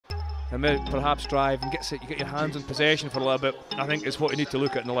and maybe perhaps drive and you get your hands in possession for a little bit, I think is what you need to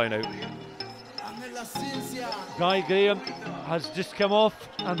look at in the line out. Guy Graham has just come off,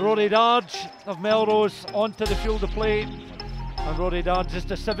 and Rory Darge of Melrose onto the field of play. And Rory Darge is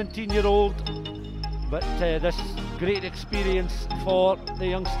just a 17-year-old, but this great experience for the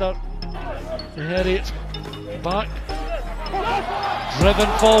youngster. Harriet's back, driven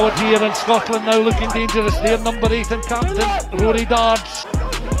forward here, and Scotland now looking dangerous. Their number 8 and captain, Rory Darge.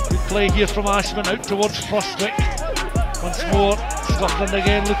 Good play here from Ashman out towards Frostwick. Once more, Scotland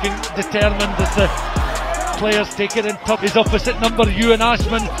again looking determined as the players take it in top. His opposite number, Ewan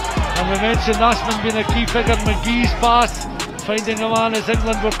Ashman, and we mentioned Ashman being a key figure. McGee's pass, finding a man as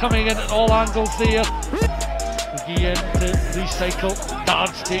England were coming in at all angles there. McGee in to recycle.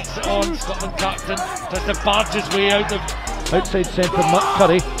 Darge takes it on. Scotland captain tries to barge his way out of outside centre. Matt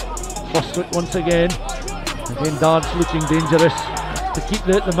Curry. Frostwick once again. Again, Darge looking dangerous to keep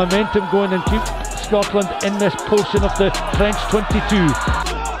the momentum going and keep Scotland in this portion of the French 22.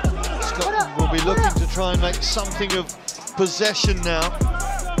 Scotland will be looking to try and make something of possession now.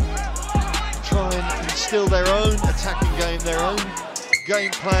 Try and instill their own attacking game, their own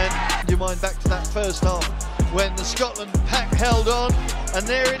game plan. You mind back to that first half when the Scotland pack held on, and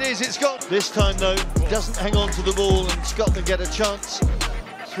there it is, it's got. This time though, doesn't hang on to the ball, and Scotland get a chance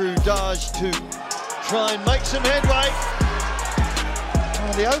through Darge to try and make some headway.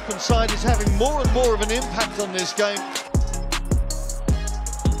 Oh, the open side is having more and more of an impact on this game.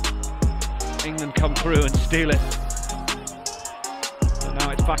 England come through and steal it. And now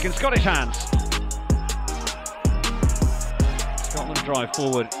it's back in Scottish hands. Scotland drive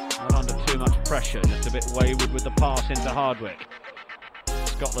forward, not under too much pressure, just a bit wayward with the pass into Hardwick.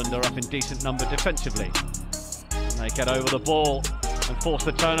 Scotland are up in decent number defensively. And they get over the ball and force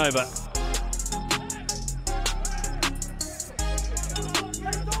the turnover.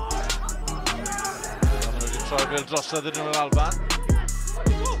 Troi'r drosodd yn yr Alban.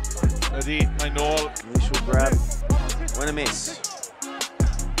 Ydy, mae'n nôl. Initial grab, win a miss.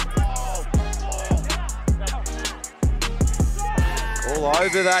 All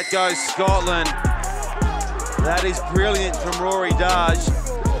over that goes Scotland. That is brilliant from Rory Darge.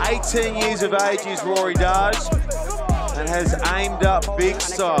 18 years of age is Rory Darge and has aimed up big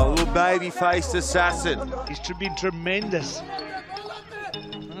style. A little baby-faced assassin. He's been tremendous.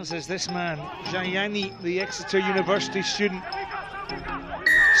 As is this man, Jayani, the Exeter University student.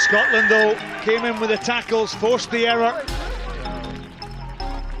 Scotland, though, came in with the tackles, forced the error.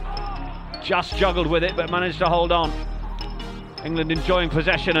 Just juggled with it, but managed to hold on. England enjoying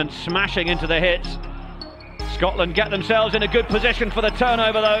possession and smashing into the hits. Scotland get themselves in a good position for the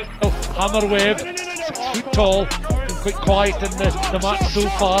turnover, though. Oh, hammer wave, 6 foot tall, been quite quiet in the match so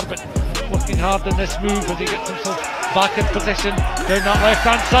far, but working hard in this move as he gets himself back in position down that left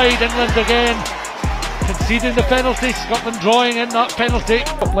hand side. England again conceding the penalty, Scotland drawing in that penalty.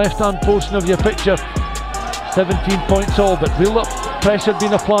 Left hand portion of your picture, 17 points all, but real pressure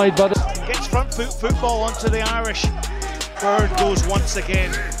being applied by the... Gets front foot football onto the Irish. Bird goes once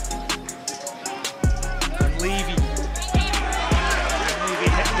again. And Levy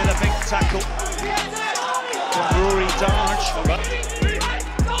hit with a big tackle from Rory Darge.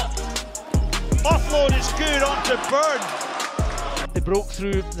 Offload is good onto Bird. They broke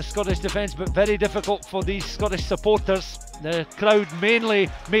through the Scottish defence, but very difficult for these Scottish supporters. The crowd mainly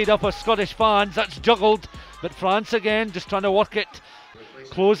made up of Scottish fans. That's juggled, but France again just trying to work it,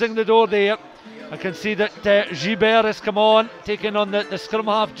 closing the door there. I can see that Gilbert has come on, taking on the scrum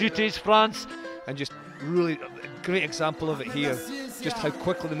half duties, France. And just really a great example of it here, just how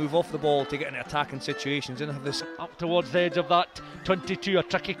quickly they move off the ball to get into attacking situations and have this up towards the edge of that 22, a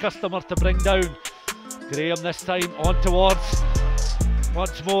tricky customer to bring down. Graham this time on towards,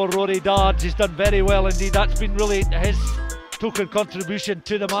 once more Rory Darge. He's done very well indeed. That's been really his token contribution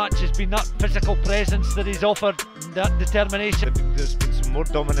to the match, has been that physical presence that he's offered, that determination. There's been some more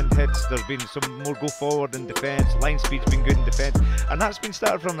dominant hits, there's been some more go forward in defence, line speed's been good in defence, and that's been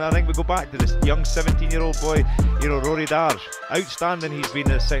started from, I think we go back to this young 17-year-old boy, you know, Rory Darge. Outstanding he's been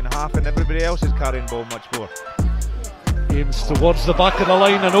in the second half, and everybody else is carrying ball much more. Aims towards the back of the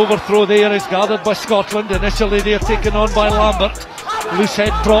line, an overthrow there is gathered by Scotland. Initially they're taken on by Lambert. Loose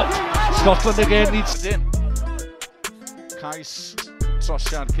head dropped. Scotland again needs... Cais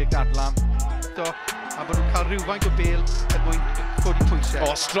trosiad cic adlam. A bod nhw'n cael rhywfaint o bêl mwyn codi pwysau.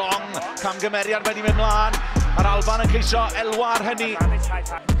 O, strong! Camgymeriad wedi mynd mlaen. Mae'r Alban yn ceisio elwa'r hynny. I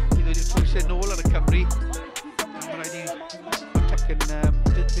ddod i'r pwysau nôl ar y Cymru. Mae rhaid i tecyn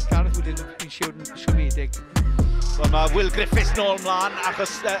Dyd Gareth wedyn i'n siomedig. Mae Will Griffiths nôl mlaen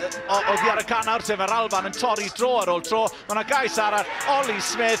achos oddi ar y canawr sef yr Alban yn torri dro ar ôl tro. Mae yna gais arall, Ollie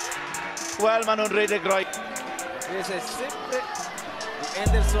Smith. Wel, maen nhw'n rhedeg roi. È sempre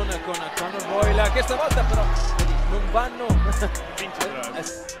Henderson con Conor Boyle, questa volta però non vanno.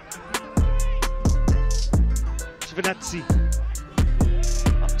 Svenazzi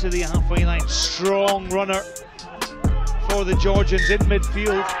up to the halfway line, strong runner for the Georgians in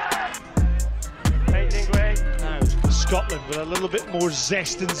midfield. Now Scotland with a little bit more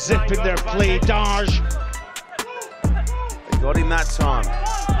zest and zip in their play. Darge. They got him that time.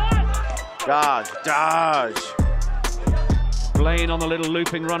 Darge. Blaine on the little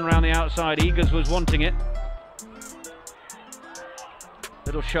looping run round the outside. Eagers was wanting it.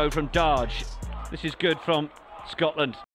 Little show from Darge. This is good from Scotland.